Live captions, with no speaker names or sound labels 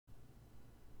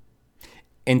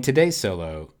In today's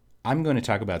solo, I'm going to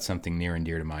talk about something near and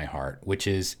dear to my heart, which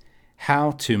is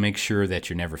how to make sure that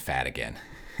you're never fat again.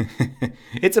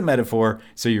 It's a metaphor,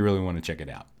 so you really want to check it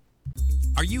out.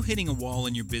 Are you hitting a wall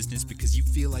in your business because you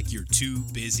feel like you're too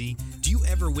busy? Do you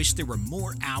ever wish there were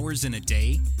more hours in a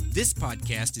day? This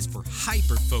podcast is for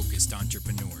hyper-focused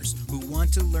entrepreneurs who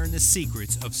want to learn the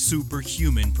secrets of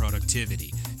superhuman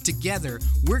productivity. Together,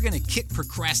 we're going to kick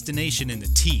procrastination in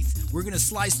the teeth. We're going to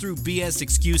slice through BS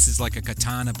excuses like a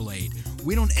katana blade.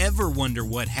 We don't ever wonder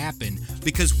what happened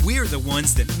because we're the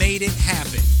ones that made it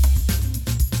happen.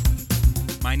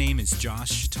 My name is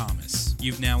Josh Thomas.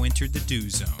 You've now entered the Do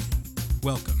Zone.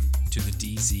 Welcome to the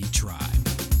DZ Tribe.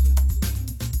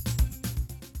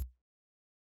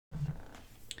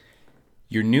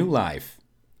 Your new life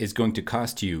is going to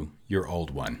cost you your old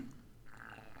one.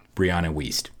 Brianna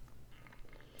Wiest.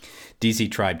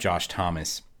 DZ Tribe, Josh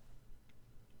Thomas.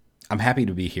 I'm happy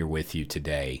to be here with you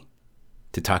today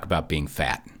to talk about being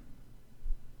fat.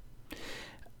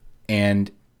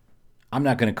 And I'm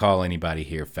not going to call anybody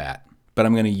here fat, but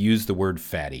I'm going to use the word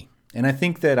fatty. And I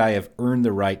think that I have earned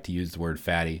the right to use the word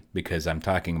fatty because I'm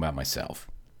talking about myself.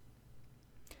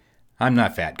 I'm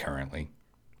not fat currently,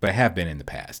 but I have been in the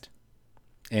past.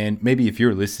 And maybe if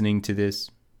you're listening to this,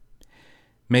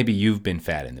 maybe you've been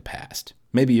fat in the past.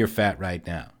 Maybe you're fat right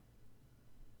now.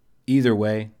 Either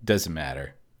way, doesn't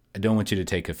matter. I don't want you to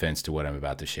take offense to what I'm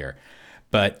about to share,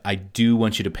 but I do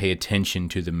want you to pay attention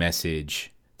to the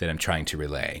message that I'm trying to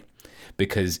relay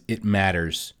because it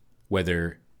matters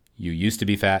whether you used to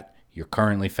be fat, you're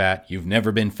currently fat, you've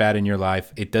never been fat in your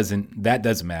life. That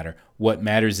doesn't matter. What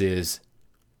matters is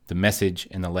the message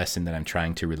and the lesson that I'm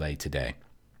trying to relay today.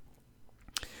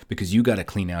 Because you got to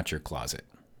clean out your closet.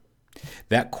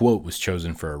 That quote was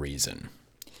chosen for a reason.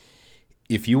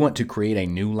 If you want to create a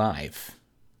new life,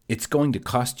 it's going to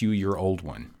cost you your old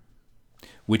one,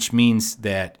 which means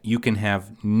that you can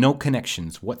have no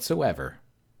connections whatsoever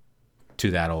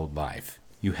to that old life.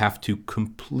 You have to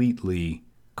completely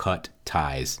cut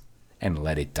ties and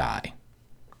let it die.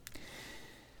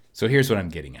 So here's what I'm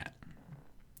getting at.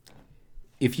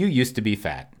 If you used to be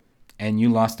fat and you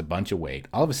lost a bunch of weight,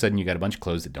 all of a sudden you got a bunch of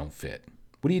clothes that don't fit.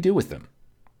 What do you do with them?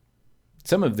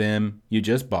 Some of them you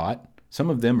just bought. Some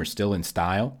of them are still in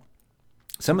style.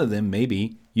 Some of them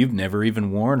maybe you've never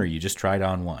even worn or you just tried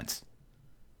on once.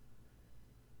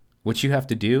 What you have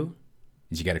to do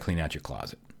is you got to clean out your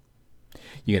closet.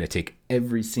 You got to take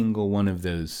every single one of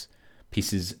those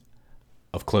pieces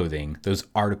of clothing, those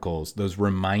articles, those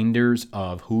reminders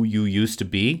of who you used to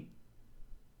be,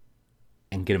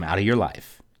 and get them out of your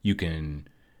life. You can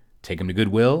take them to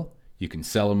Goodwill. You can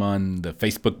sell them on the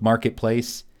Facebook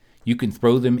Marketplace. You can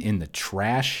throw them in the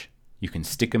trash. You can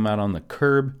stick them out on the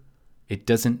curb. It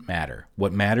doesn't matter.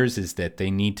 What matters is that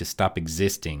they need to stop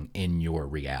existing in your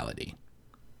reality.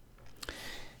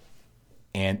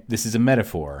 And this is a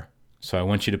metaphor, so I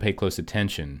want you to pay close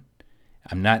attention.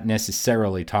 I'm not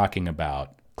necessarily talking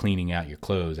about cleaning out your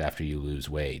clothes after you lose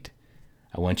weight.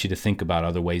 I want you to think about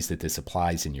other ways that this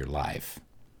applies in your life.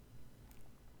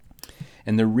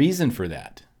 And the reason for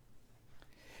that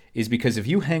is because if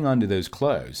you hang on to those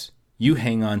clothes, you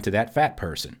hang on to that fat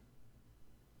person.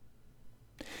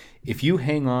 If you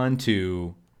hang on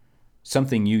to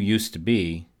something you used to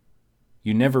be,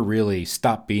 you never really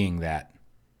stop being that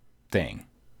thing.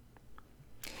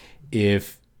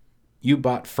 If you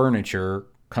bought furniture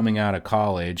coming out of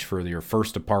college for your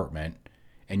first apartment,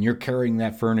 and you're carrying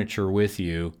that furniture with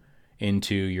you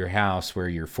into your house where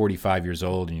you're 45 years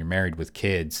old and you're married with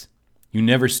kids, you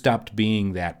never stopped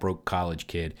being that broke college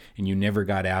kid, and you never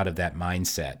got out of that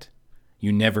mindset.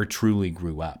 You never truly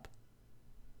grew up.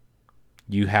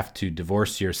 You have to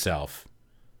divorce yourself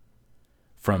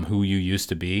from who you used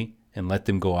to be and let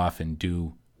them go off and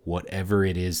do whatever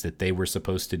it is that they were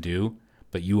supposed to do,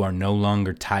 but you are no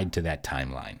longer tied to that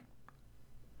timeline.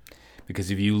 Because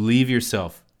if you leave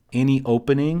yourself any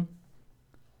opening,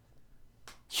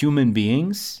 human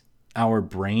beings, our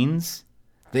brains,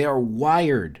 they are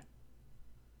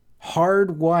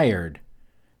hardwired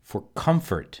for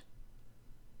comfort,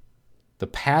 the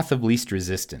path of least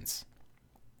resistance.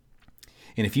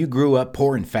 And if you grew up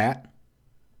poor and fat,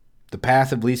 the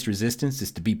path of least resistance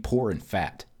is to be poor and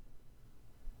fat.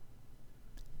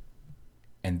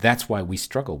 And that's why we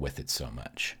struggle with it so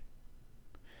much.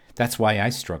 That's why I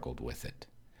struggled with it.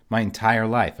 My entire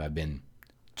life I've been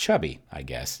chubby, I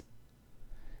guess.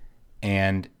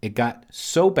 And it got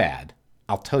so bad,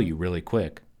 I'll tell you really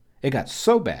quick. It got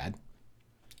so bad,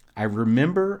 I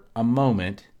remember a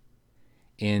moment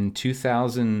in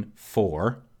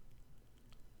 2004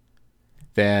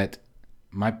 that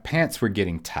my pants were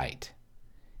getting tight.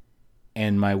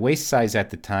 and my waist size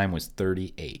at the time was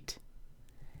 38.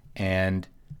 And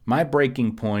my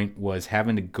breaking point was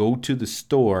having to go to the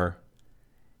store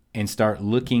and start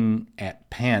looking at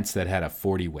pants that had a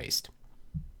 40 waist.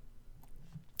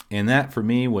 And that for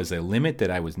me was a limit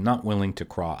that I was not willing to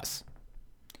cross.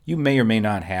 You may or may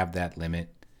not have that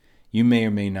limit. You may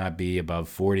or may not be above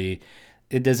 40.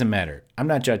 It doesn't matter. I'm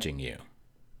not judging you.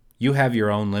 You have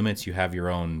your own limits. You have your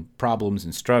own problems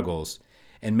and struggles.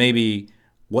 And maybe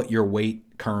what your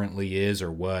weight currently is or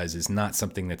was is not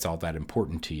something that's all that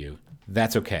important to you.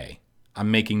 That's okay. I'm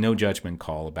making no judgment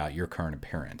call about your current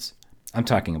appearance. I'm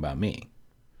talking about me.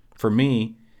 For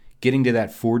me, getting to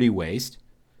that 40 waist,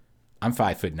 I'm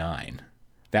 5'9".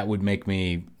 That would make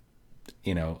me,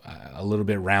 a little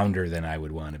bit rounder than I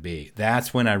would want to be.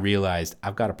 That's when I realized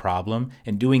I've got a problem,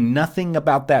 and doing nothing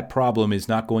about that problem is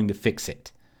not going to fix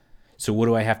it. So what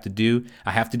do I have to do?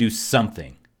 I have to do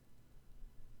something.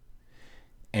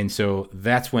 And so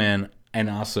that's when, and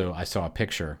also I saw a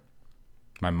picture.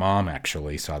 My mom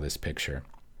actually saw this picture.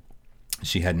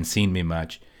 She hadn't seen me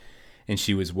much, and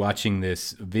she was watching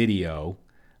this video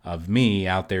of me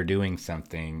out there doing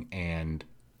something, and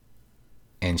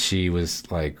she was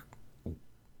like,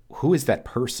 who is that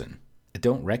person? I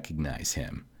don't recognize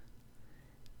him.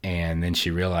 And then she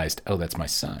realized, oh, that's my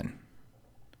son.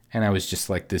 And I was just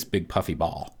like this big puffy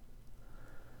ball.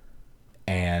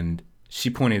 And she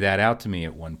pointed that out to me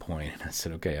at one point, and I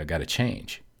said, okay, I got to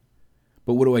change.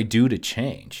 But what do I do to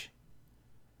change?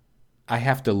 I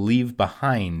have to leave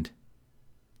behind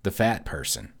the fat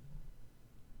person.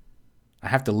 I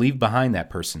have to leave behind that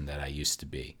person that I used to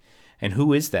be. And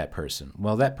who is that person?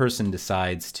 Well, that person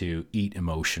decides to eat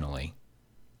emotionally.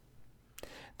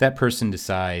 That person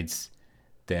decides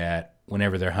that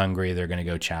whenever they're hungry, they're going to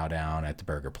go chow down at the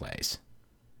burger place.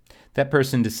 That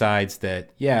person decides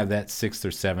that, yeah, that 6th or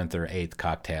 7th or 8th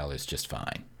cocktail is just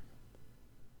fine.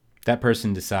 That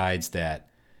person decides that,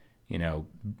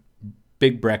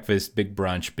 big breakfast, big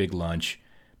brunch, big lunch,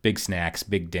 big snacks,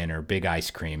 big dinner, big ice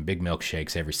cream, big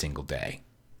milkshakes every single day.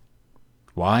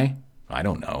 Why? I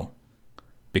don't know.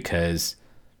 Because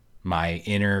my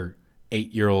inner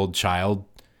 8-year-old child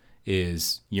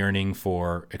is yearning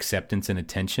for acceptance and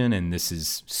attention, and this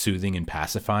is soothing and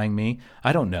pacifying me.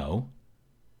 I don't know.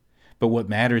 But what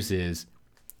matters is,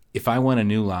 if I want a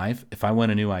new life, if I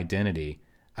want a new identity,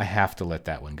 I have to let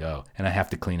that one go, and I have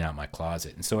to clean out my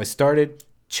closet. And so I started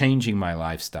changing my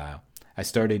lifestyle. I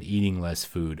started eating less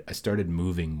food. I started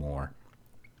moving more.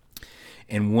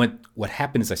 And what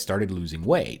happened is I started losing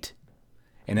weight.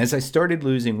 And as I started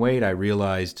losing weight, I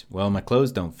realized, well, my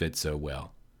clothes don't fit so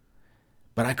well.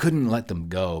 But I couldn't let them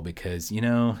go because,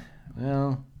 I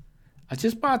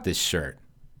just bought this shirt.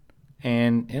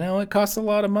 And, it costs a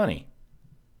lot of money.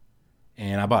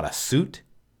 And I bought a suit.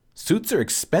 Suits are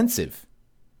expensive.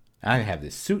 I have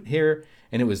this suit here,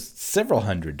 and it was several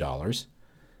 $100s.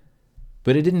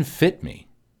 But it didn't fit me.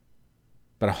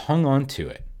 But I hung on to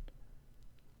it.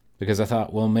 Because I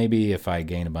thought, well, maybe if I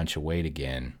gain a bunch of weight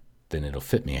again, then it'll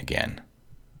fit me again.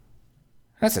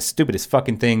 That's the stupidest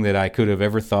fucking thing that I could have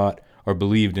ever thought or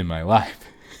believed in my life.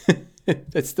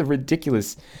 That's the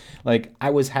ridiculous. I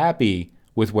was happy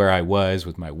with where I was,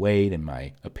 with my weight and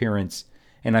my appearance.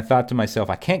 And I thought to myself,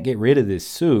 I can't get rid of this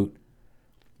suit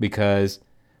because,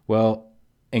 well,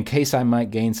 in case I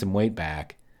might gain some weight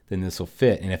back, then this will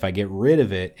fit. And if I get rid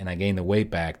of it and I gain the weight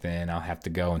back, then I'll have to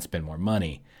go and spend more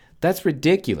money. That's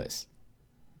ridiculous.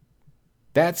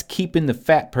 That's keeping the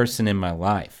fat person in my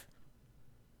life.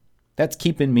 That's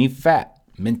keeping me fat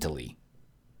mentally.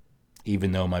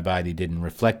 Even though my body didn't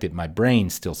reflect it, my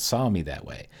brain still saw me that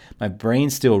way. My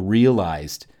brain still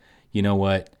realized, you know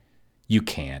what? You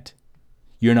can't.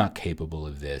 You're not capable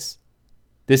of this.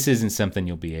 This isn't something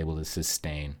you'll be able to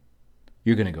sustain.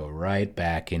 You're going to go right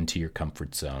back into your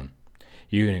comfort zone.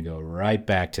 You're going to go right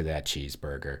back to that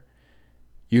cheeseburger.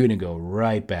 You're going to go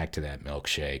right back to that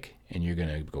milkshake. And you're going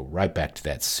to go right back to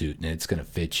that suit. And it's going to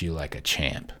fit you like a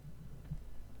champ.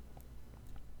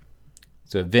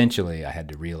 So eventually I had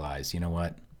to realize, you know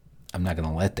what? I'm not going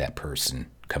to let that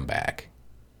person come back.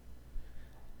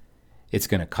 It's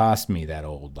going to cost me that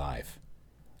old life.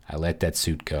 I let that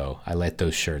suit go. I let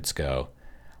those shirts go.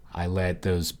 I let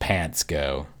those pants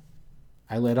go.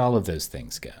 I let all of those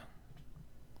things go.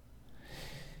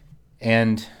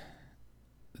 And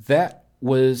that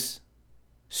was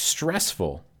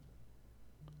stressful.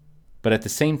 But at the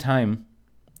same time,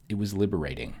 it was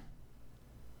liberating.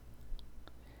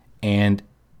 And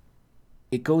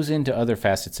it goes into other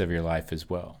facets of your life as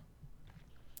well.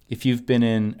 If you've been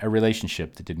in a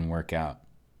relationship that didn't work out,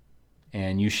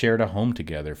 and you shared a home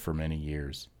together for many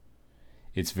years,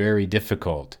 it's very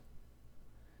difficult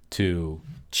to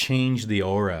change the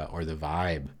aura or the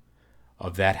vibe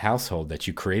of that household that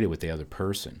you created with the other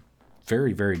person.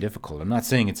 Very, very difficult. I'm not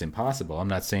saying it's impossible. I'm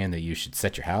not saying that you should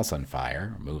set your house on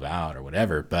fire or move out or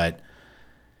whatever, but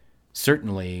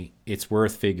certainly it's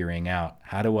worth figuring out,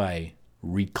 how do I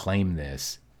reclaim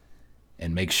this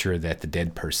and make sure that the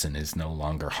dead person is no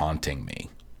longer haunting me?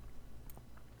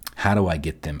 How do I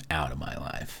get them out of my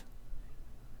life?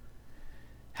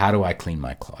 How do I clean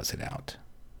my closet out?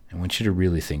 I want you to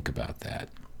really think about that.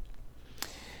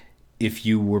 If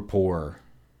you were poor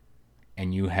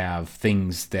and you have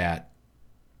things that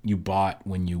you bought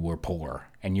when you were poor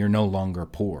and you're no longer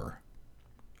poor,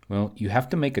 well, you have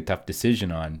to make a tough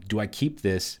decision on, do I keep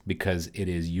this because it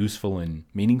is useful and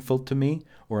meaningful to me,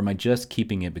 or am I just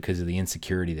keeping it because of the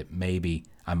insecurity that maybe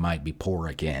I might be poor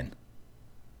again?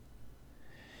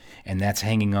 And that's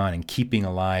hanging on and keeping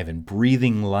alive and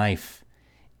breathing life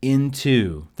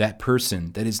into that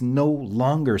person that is no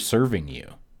longer serving you.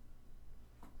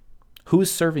 Who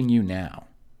is serving you now?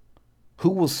 Who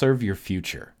will serve your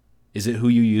future? Is it who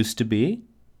you used to be?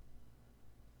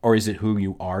 Or is it who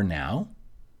you are now?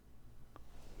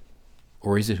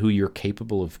 Or is it who you're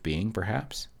capable of being,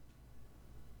 perhaps?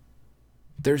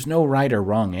 There's no right or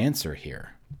wrong answer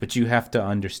here, but you have to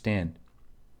understand.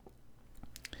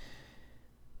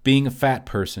 Being a fat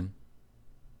person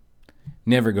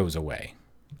never goes away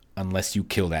unless you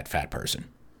kill that fat person,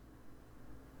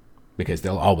 because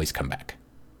they'll always come back.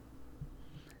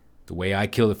 The way I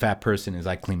kill the fat person is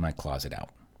I clean my closet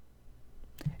out,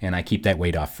 and I keep that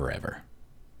weight off forever.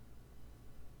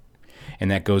 And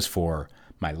that goes for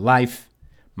my life,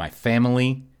 my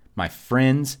family, my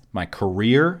friends, my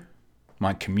career,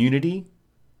 my community,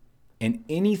 and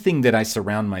anything that I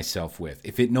surround myself with.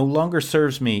 If it no longer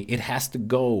serves me, it has to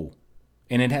go.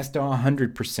 And it has to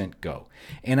 100% go.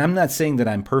 And I'm not saying that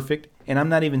I'm perfect, and I'm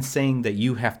not even saying that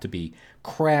you have to be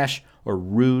crash or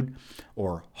rude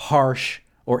or harsh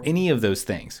or any of those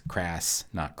things. Crass,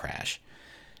 not crash.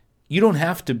 You don't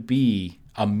have to be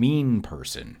a mean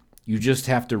person. You just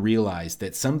have to realize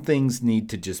that some things need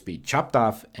to just be chopped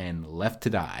off and left to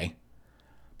die,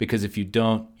 because if you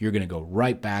don't, you're going to go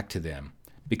right back to them,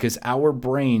 because our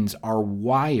brains are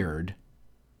wired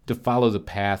to follow the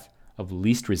path of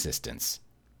least resistance.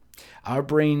 Our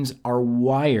brains are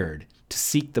wired to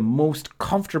seek the most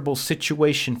comfortable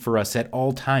situation for us at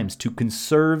all times, to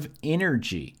conserve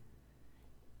energy.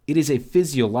 It is a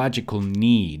physiological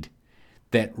need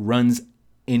that runs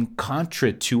in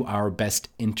contra to our best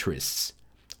interests.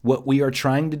 What we are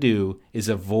trying to do is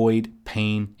avoid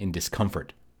pain and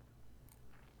discomfort,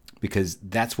 because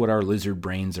that's what our lizard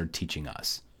brains are teaching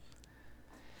us.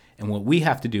 And what we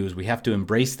have to do is we have to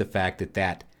embrace the fact that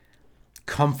that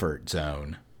comfort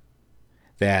zone,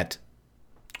 that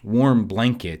warm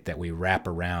blanket that we wrap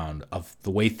around of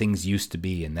the way things used to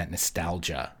be and that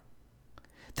nostalgia,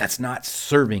 that's not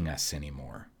serving us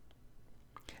anymore.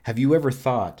 Have you ever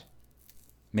thought,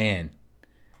 man,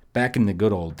 back in the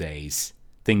good old days,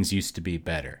 things used to be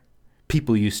better.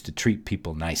 People used to treat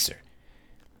people nicer.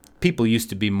 People used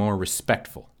to be more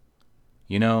respectful.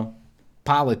 You know,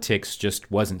 politics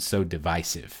just wasn't so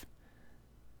divisive.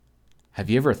 Have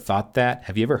you ever thought that?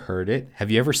 Have you ever heard it? Have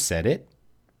you ever said it?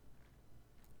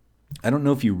 I don't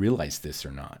know if you realize this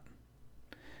or not,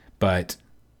 but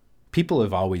people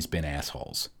have always been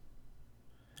assholes.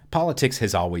 Politics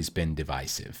has always been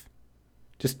divisive.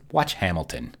 Just watch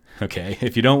Hamilton, okay?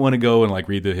 If you don't want to go and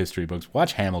read the history books,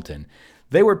 watch Hamilton.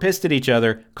 They were pissed at each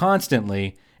other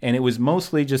constantly, and it was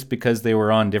mostly just because they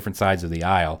were on different sides of the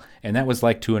aisle, and that was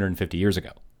 250 years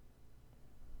ago.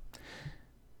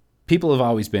 People have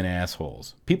always been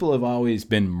assholes. People have always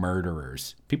been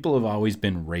murderers. People have always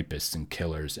been rapists and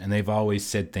killers, and they've always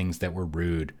said things that were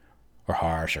rude or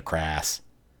harsh or crass.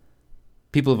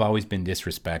 People have always been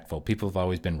disrespectful. People have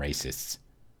always been racists.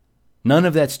 None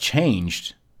of that's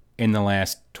changed in the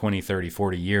last 20, 30,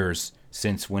 40 years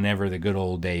since whenever the good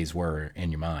old days were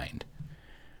in your mind.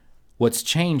 What's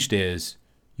changed is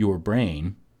your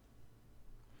brain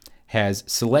has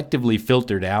selectively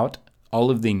filtered out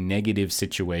all of the negative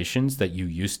situations that you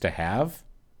used to have,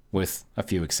 with a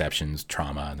few exceptions,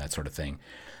 trauma and that sort of thing.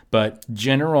 But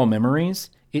general memories,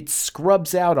 it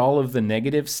scrubs out all of the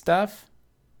negative stuff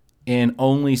and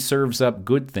only serves up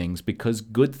good things, because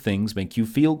good things make you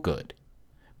feel good.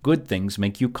 Good things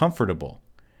make you comfortable.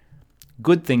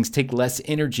 Good things take less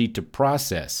energy to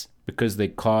process because they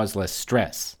cause less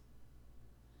stress.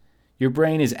 Your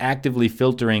brain is actively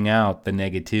filtering out the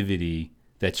negativity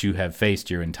that you have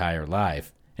faced your entire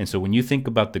life. And so when you think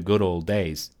about the good old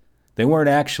days, they weren't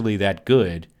actually that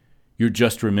good. You're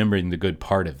just remembering the good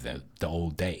part of the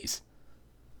old days.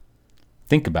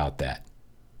 Think about that.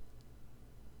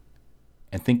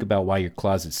 and think about why your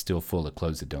closet's still full of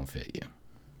clothes that don't fit you.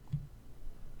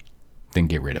 Then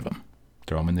get rid of them.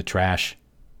 Throw them in the trash.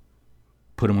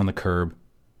 Put them on the curb.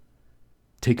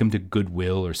 Take them to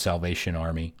Goodwill or Salvation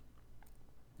Army.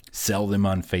 Sell them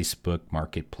on Facebook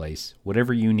Marketplace.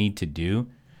 Whatever you need to do,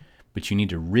 but you need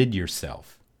to rid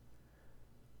yourself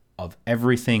of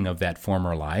everything of that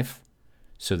former life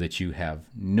so that you have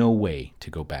no way to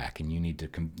go back. And you need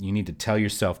to tell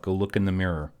yourself, go look in the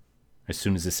mirror as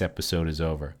soon as this episode is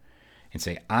over and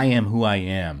say, I am who I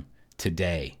am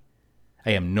today.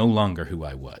 I am no longer who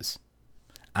I was.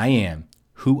 I am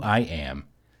who I am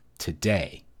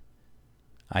today.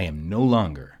 I am no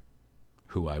longer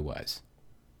who I was.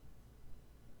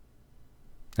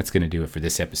 That's going to do it for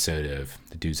this episode of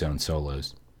the Do Zone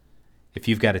Solos. If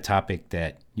you've got a topic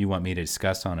that you want me to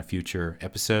discuss on a future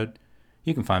episode,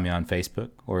 you can find me on Facebook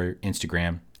or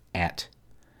Instagram at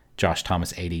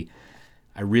JoshThomas80.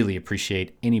 I really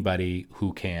appreciate anybody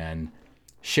who can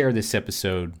share this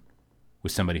episode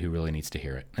with somebody who really needs to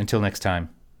hear it. Until next time,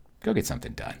 go get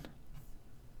something done.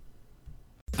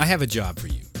 I have a job for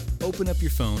you. Open up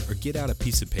your phone or get out a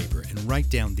piece of paper and write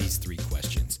down these 3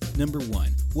 questions. Number 1,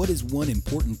 what is one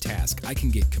important task I can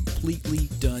get completely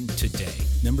done today?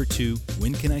 Number 2,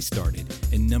 when can I start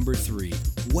it? And number 3,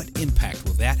 what impact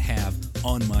will that have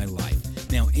on my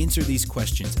life? Now answer these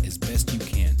questions as best you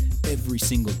can every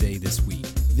single day this week.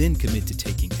 Then commit to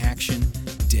taking action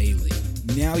daily.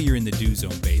 Now you're in the Do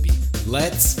Zone, baby.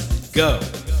 Let's go.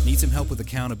 Need some help with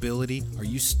accountability? Are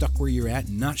you stuck where you're at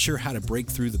and not sure how to break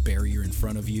through the barrier in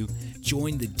front of you?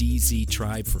 Join the DZ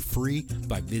tribe for free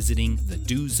by visiting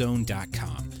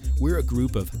thedozone.com. We're a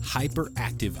group of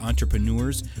hyperactive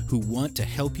entrepreneurs who want to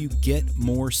help you get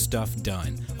more stuff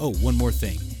done. Oh, one more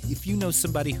thing. If you know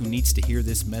somebody who needs to hear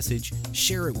this message,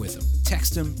 share it with them.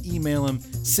 Text them, email them,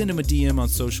 send them a DM on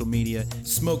social media,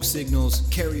 smoke signals,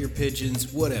 carrier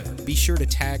pigeons, whatever. Be sure to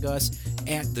tag us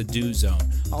at the Do Zone.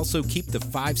 Also, keep the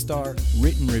 5-star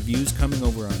written reviews coming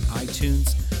over on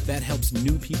iTunes. That helps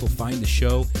new people find the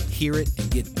show, hear it, and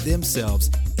get themselves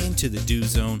into the Do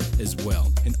Zone as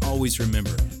well. And always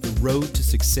remember, the road to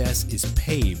success is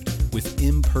paved with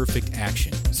imperfect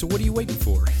action. So what are you waiting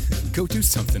for? Go do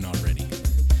something already.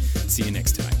 See you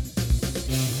next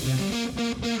time.